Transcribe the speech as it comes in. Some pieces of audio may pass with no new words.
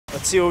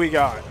Let's see what we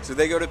got. So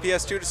they go to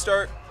PS2 to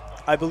start?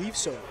 I believe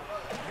so.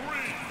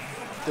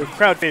 They're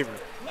crowd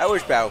favorite. I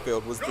wish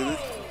Battlefield was the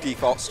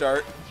default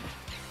start.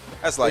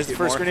 That's like the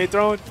first grenade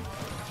thrown?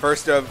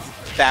 First of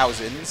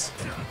thousands.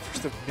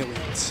 First of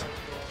millions.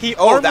 He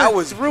that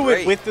was threw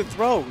great. it with the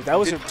throw. That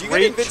was a Do you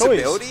great get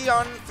invincibility choice.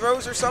 on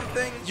throws or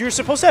something? You're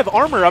supposed to have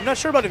armor. I'm not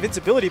sure about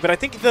invincibility, but I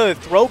think the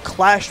throw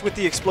clashed with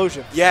the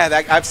explosion.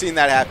 Yeah, I've seen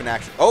that happen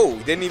actually. Oh,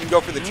 he didn't even go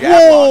for the jab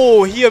Whoa!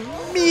 block. He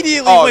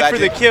immediately went for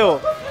the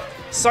kill.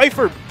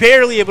 Cypher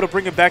barely able to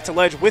bring him back to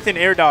ledge with an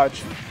air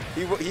dodge.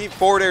 He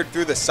forward aired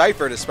through the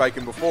Cypher to spike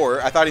him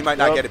before. I thought he might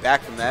not get it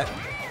back from that.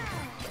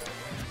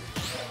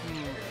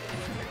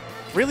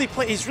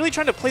 He's really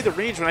trying to play the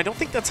range, and I don't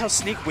think that's how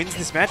Snake wins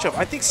this matchup.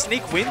 I think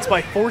Snake wins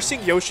by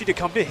forcing Yoshi to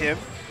come to him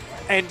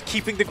and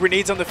keeping the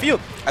grenades on the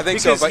field. I think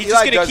so, but he's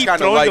just Eli going to does keep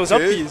kind of throwing like those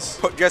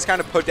upbees. just kind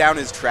of put down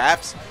his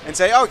traps and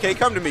say, okay,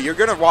 come to me. You're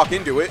going to walk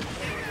into it.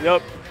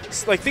 Yep.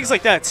 It's like things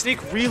like that.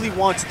 Snake really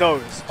wants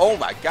those. Oh,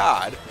 my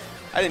God.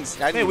 I didn't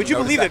Man, would you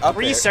believe that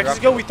 3 seconds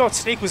ago we thought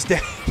Snake was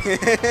dead?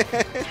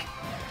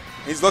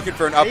 He's looking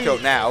for an up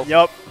tilt now.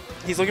 Yep.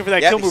 He's looking for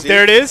that kill move.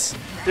 There it is.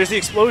 There's the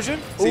explosion.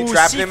 Ooh,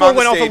 C4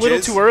 went off a little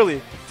too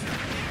early.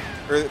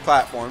 Early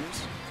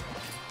platforms.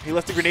 He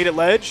left the grenade at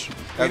ledge.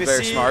 That's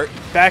very smart.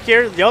 Back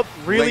air. Yep.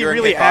 Really,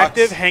 really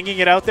active. Hanging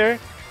it out there.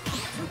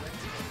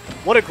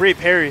 What a great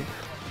parry.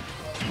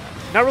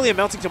 Not really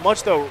amounting to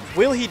much, though.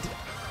 Will he...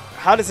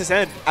 How does this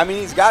end? I mean,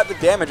 he's got the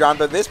damage on,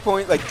 but at this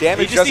point, like,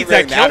 damage doesn't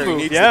really matter. He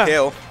needs the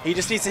kill. He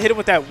just needs to hit him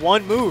with that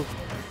one move.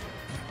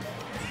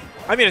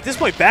 I mean, at this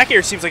point, back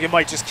air seems like it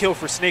might just kill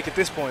for Snake at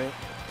this point.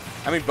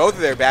 I mean, both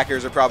of their back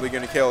airs are probably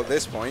going to kill at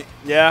this point.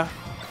 Yeah.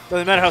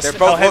 Doesn't matter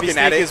how heavy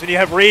Snake is when you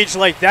have rage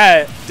like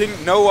that.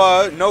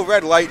 No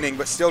red lightning,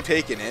 but still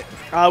taking it.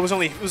 It was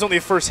only the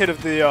first hit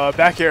of the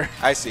back air.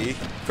 I see.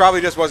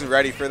 Probably just wasn't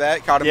ready for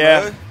that. Caught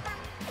him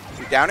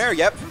down air.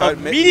 Yep.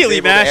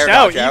 Immediately mashed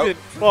out.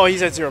 Well,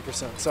 he's at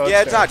 0%. So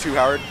yeah, it's not too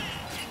hard.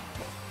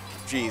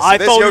 Jeez. I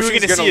thought we were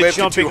going to see it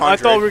jumping. I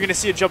thought we were going to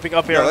see a jumping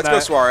up air. No, let's go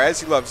Suarez.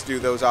 He loves to do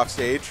those off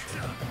stage.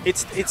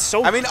 It's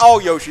so. I mean,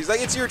 all Yoshis.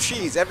 Like, it's your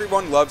cheese.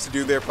 Everyone loves to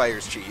do their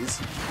player's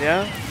cheese.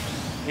 Yeah.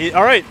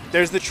 All right.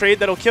 There's the trade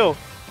that'll kill.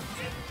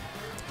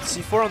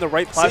 C4 on the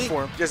right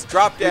platform. See? Just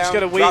drop down. We just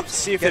gotta wait to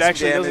see if it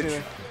actually does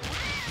anything.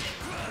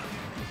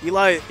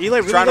 Eli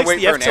really likes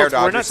the F tilt.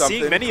 We're not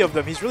seeing many of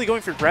them. He's really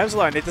going for grabs a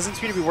lot, and it doesn't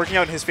seem to be working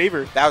out in his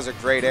favor. That was a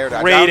great air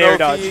dodge. Great air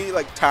dodge. He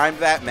timed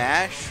that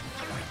mash,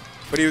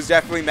 but he was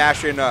definitely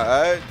mashing.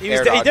 He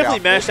definitely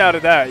mashed out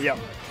of that. Yep.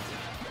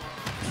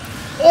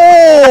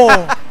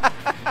 Oh!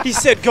 He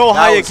said, "Go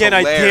high again.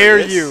 I dare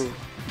you."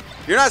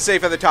 You're not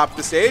safe at the top of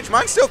the stage.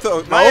 Mine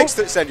still my eggs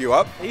send you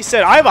up. He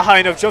said, "I have a high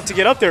enough jump to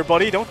get up there,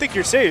 buddy. Don't think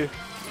you're safe."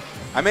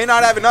 I may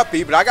not have an up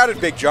B, but I got a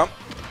big jump.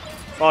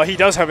 Oh, he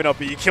does have an up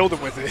B. You killed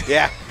him with it.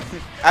 Yeah.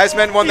 I just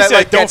meant one that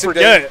like don't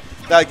forget.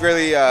 That like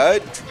really.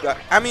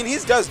 I mean, he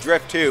does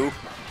drift too.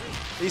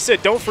 He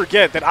said, "Don't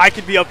forget that I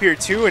can be up here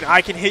too, and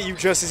I can hit you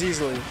just as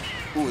easily."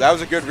 Ooh, that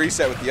was a good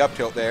reset with the up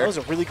tilt there. That was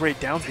a really great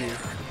down B.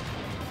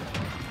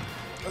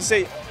 Let's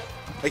say.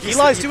 Like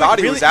Eli's doing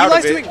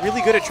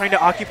really good at trying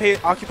to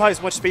occupy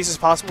as much space as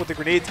possible with the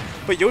grenades,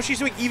 but Yoshi's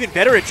doing even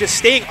better at just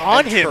staying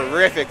on him.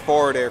 Terrific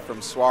forward air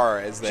from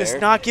Suarez there. Just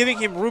not giving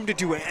him room to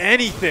do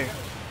anything.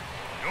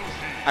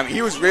 I mean,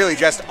 he was really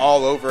just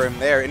all over him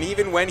there, and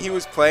even when he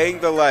was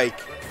playing the like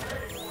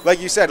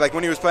you said, like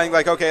when he was playing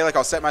like, okay, like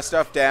I'll set my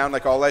stuff down,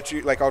 like I'll let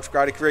you, like I'll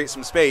try to create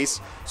some space.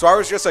 So I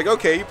was just like,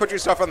 okay, you put your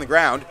stuff on the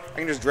ground, I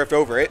can just drift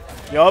over it.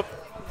 Yup.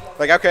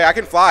 Like, okay, I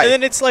can fly. And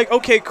then it's like,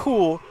 okay,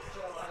 cool.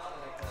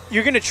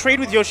 You're going to trade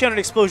with Yoshi on an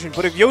explosion,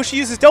 but if Yoshi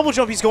uses double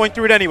jump, he's going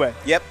through it anyway.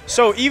 Yep.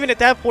 So even at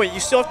that point,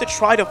 you still have to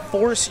try to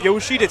force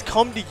Yoshi to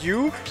come to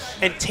you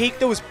and take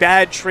those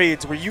bad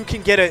trades where you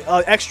can get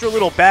an extra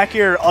little back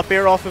air, up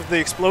air off of the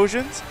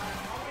explosions.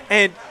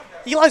 And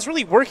Eli's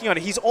really working on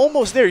it. He's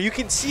almost there. You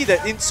can see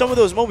that in some of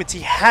those moments he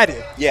had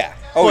it. Yeah.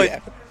 Oh, but yeah.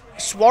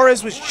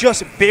 Suarez was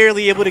just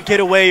barely able to get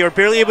away or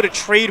barely able to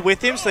trade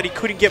with him so that he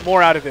couldn't get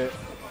more out of it.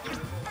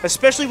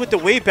 Especially with the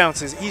wave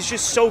bounces, he's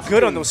just so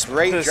good on those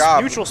great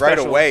job neutral right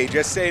special. away,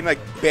 just staying like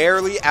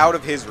barely out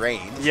of his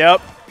range.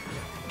 Yep.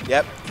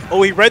 Yep.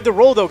 Oh, he read the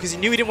roll though because he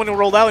knew he didn't want to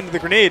roll out into the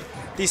grenade.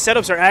 These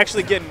setups are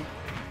actually getting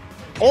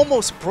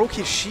almost broke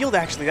his shield.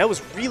 Actually, that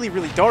was really,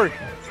 really dark.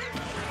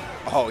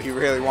 Oh, he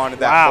really wanted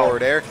that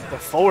forward air. The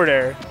forward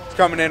air. It's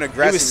coming in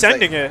aggressive. He was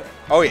sending it.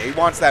 Oh yeah, he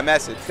wants that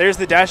message. There's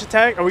the dash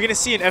attack. Are we gonna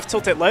see an F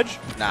tilt at ledge?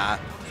 Nah.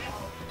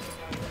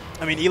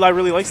 I mean, Eli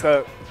really likes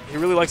that. He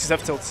really likes his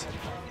F tilts.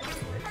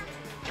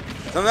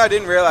 Something I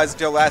didn't realize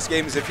until last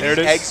game is if he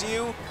eggs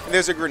you and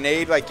there's a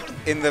grenade like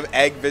in the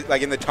egg,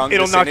 like in the tongue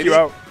vicinity, knock you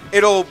out.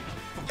 It'll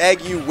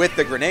egg you with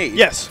the grenade.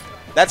 Yes.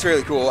 That's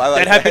really cool. I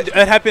like that.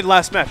 That happened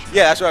last match.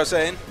 Yeah, that's what I was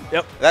saying.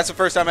 Yep. That's the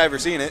first time I've ever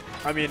seen it.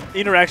 I mean,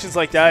 interactions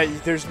like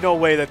that, there's no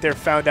way that they're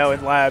found out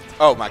in lab.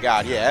 Oh my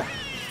god, yeah.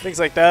 Things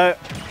like that.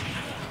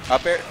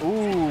 Up air.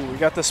 Ooh, we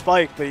got the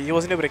spike, but he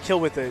wasn't able to kill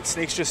with it.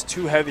 Snake's just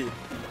too heavy.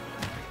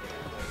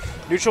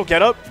 Neutral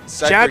get up.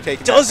 Jab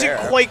doesn't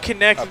quite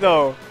connect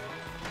though.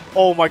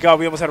 Oh my god,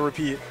 we almost had a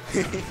repeat.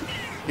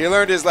 He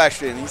learned his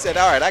lesson. He said,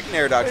 all right, I can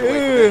air dodge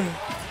away from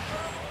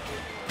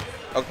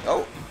it.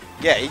 Oh,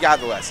 yeah, he got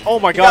the lesson. Oh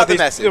my he god, got the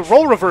message. The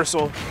roll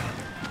reversal.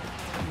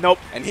 Nope.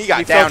 And he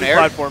got down air.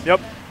 Platform.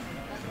 Yep.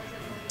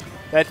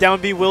 That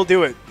down B will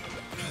do it.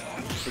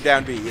 For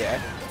down B,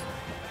 yeah.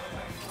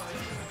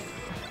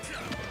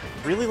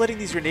 Really letting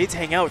these grenades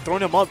hang out,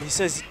 throwing them up. He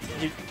says,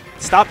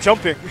 stop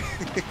jumping.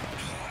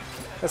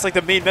 That's like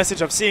the main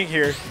message I'm seeing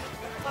here.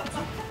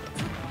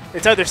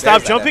 It's either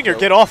stop jumping or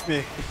get off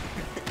me.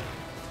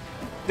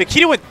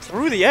 Nikita went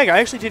through the egg. I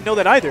actually didn't know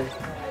that either.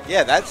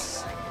 Yeah,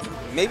 that's...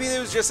 Maybe it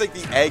was just like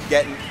the egg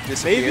getting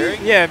disappearing.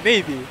 Maybe? Yeah,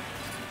 maybe.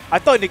 I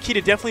thought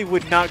Nikita definitely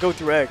would not go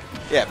through egg.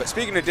 Yeah, but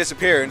speaking of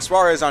disappearing,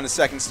 Suarez on his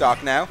second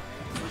stock now.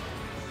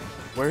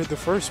 Where did the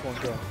first one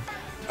go?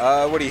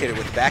 What do you hit it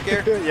with? Back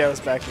air? Yeah, it was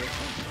back air.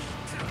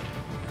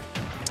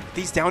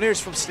 These down airs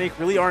from Snake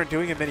really aren't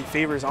doing him any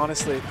favors,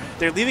 honestly.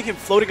 They're leaving him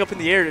floating up in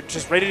the air,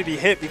 just ready to be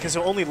hit because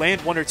he'll only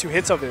land 1 or 2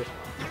 hits of it.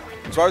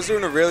 Suarez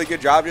doing a really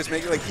good job just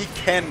making like he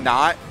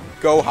cannot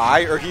go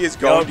high or he is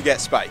going to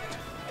get spiked.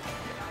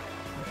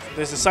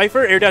 There's a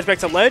Cypher, air dash back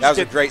to ledge. That was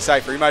a great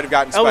Cypher. He might have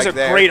gotten spiked there.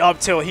 That was a great up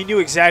tilt. He knew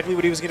exactly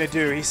what he was going to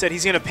do. He said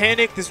he's going to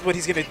panic. This is what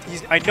he's going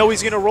to... I know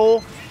he's going to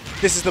roll.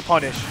 This is the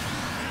punish.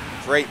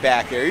 Great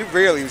back air. He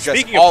really was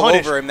just all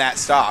over him that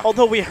stock.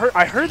 Although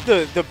I heard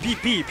the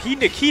beep beep. He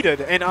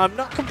Nikita'd, and I'm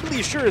not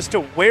completely sure as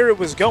to where it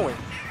was going.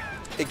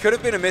 It could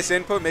have been a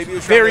misinput. Maybe he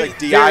was trying to like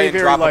DI and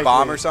drop a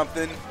bomb or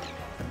something.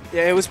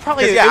 Yeah, it was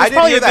probably, I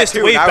didn't hear a missed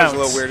wave bounce. That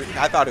was a little weird.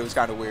 I thought it was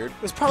kind of weird.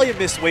 It was probably a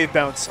missed wave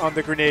bounce on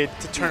the grenade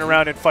to turn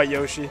around and fight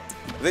Yoshi.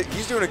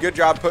 He's doing a good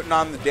job putting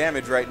on the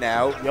damage right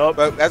now. Yup.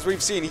 But as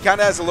we've seen, he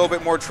kind of has a little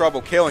bit more trouble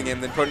killing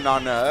him than putting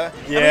on. I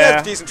mean, he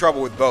has decent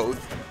trouble with both.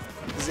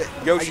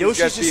 Yoshi's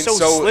just being so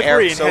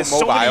slippery and has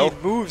so many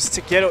moves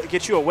to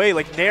get you away.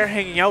 Like Nair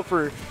hanging out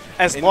for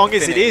as long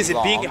as it is,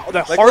 and being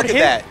the hard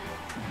hit.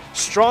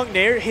 Strong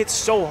Nair hits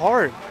so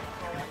hard.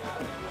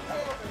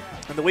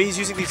 And the way he's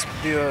using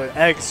the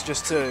eggs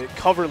just to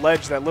cover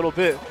ledge that little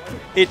bit,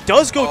 it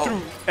does go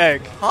through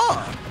egg.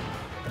 Huh.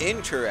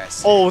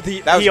 Interesting. Oh,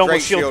 he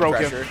almost shield broke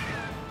pressure. him.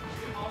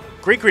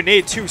 Great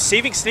grenade, too.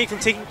 Saving Snake from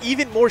taking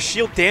even more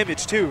shield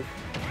damage, too.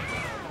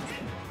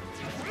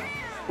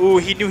 Ooh,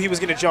 he knew he was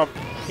going to jump.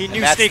 He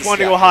knew Snake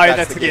wanted to go high, and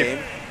that's the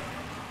game.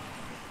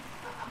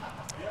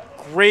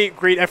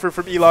 Great effort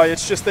from Eli.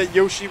 It's just that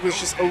Yoshi was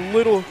just a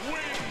little...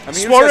 I mean,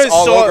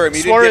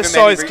 Suarez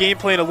saw his game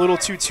plan a little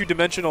too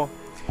two-dimensional.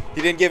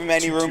 He didn't give him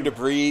any room to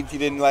breathe. He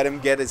didn't let him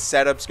get his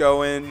setups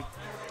going.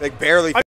 Like, barely...